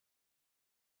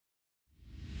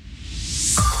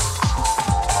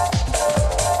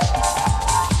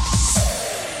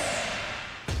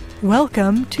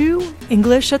Welcome to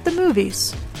English at the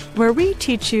Movies, where we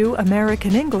teach you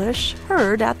American English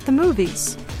heard at the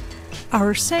movies.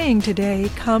 Our saying today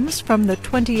comes from the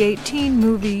 2018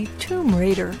 movie Tomb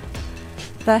Raider.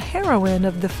 The heroine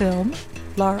of the film,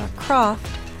 Lara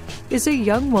Croft, is a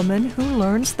young woman who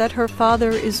learns that her father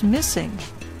is missing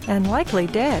and likely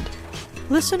dead.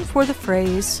 Listen for the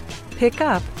phrase, pick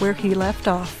up where he left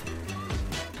off.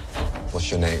 What's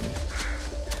your name?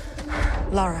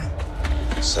 Lara.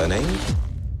 Surname?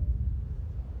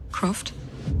 Croft.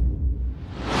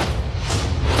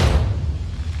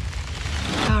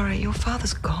 Lara, your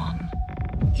father's gone.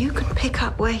 You can pick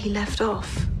up where he left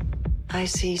off. I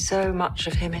see so much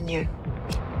of him in you.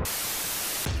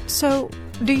 So,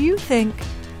 do you think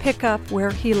pick up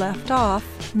where he left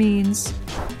off means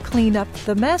clean up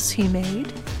the mess he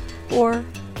made or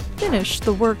finish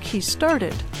the work he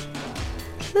started?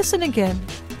 Listen again.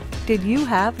 Did you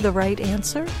have the right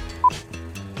answer?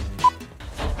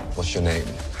 What's your name?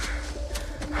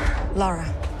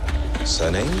 Lara.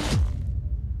 Surname?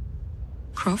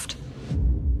 Croft.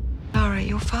 Lara,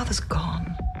 your father's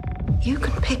gone. You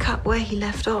can pick up where he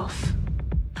left off.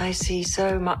 I see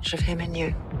so much of him in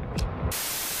you.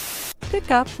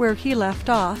 Pick up where he left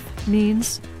off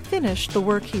means finish the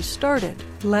work he started.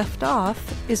 Left off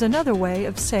is another way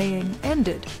of saying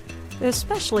ended,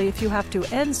 especially if you have to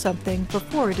end something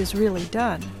before it is really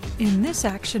done. In this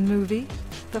action movie,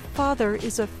 the father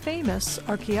is a famous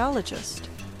archaeologist.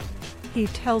 He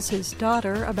tells his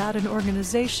daughter about an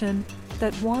organization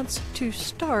that wants to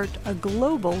start a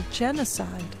global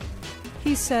genocide.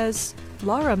 He says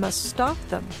Lara must stop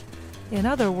them. In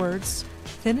other words,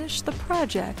 finish the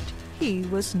project he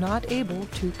was not able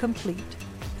to complete.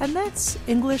 And that's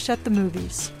English at the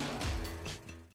Movies.